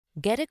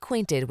Get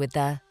acquainted with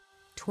the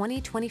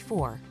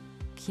 2024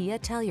 Kia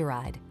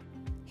Telluride.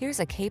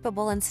 Here's a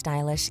capable and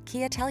stylish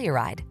Kia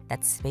Telluride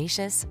that's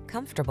spacious,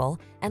 comfortable,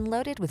 and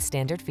loaded with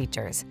standard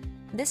features.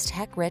 This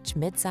tech-rich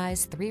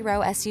midsize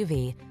 3-row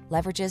SUV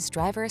leverages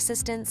driver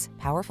assistance,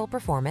 powerful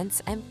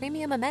performance, and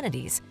premium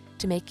amenities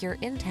to make your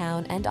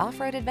in-town and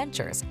off-road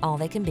adventures all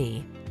they can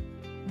be.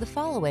 The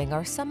following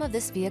are some of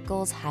this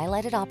vehicle's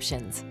highlighted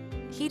options: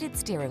 heated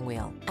steering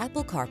wheel,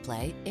 Apple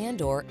CarPlay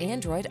and/or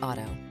Android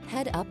Auto,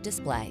 head-up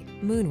display,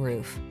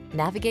 moonroof,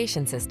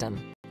 navigation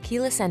system,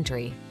 keyless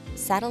entry,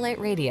 satellite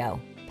radio,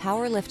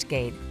 power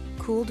liftgate,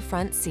 cooled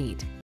front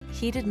seat,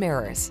 heated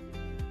mirrors.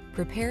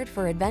 Prepared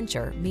for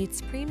adventure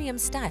meets premium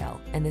style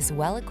in this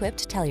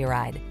well-equipped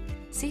Telluride.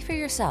 See for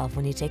yourself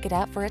when you take it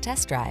out for a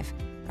test drive.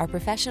 Our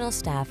professional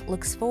staff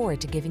looks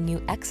forward to giving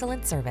you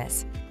excellent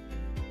service.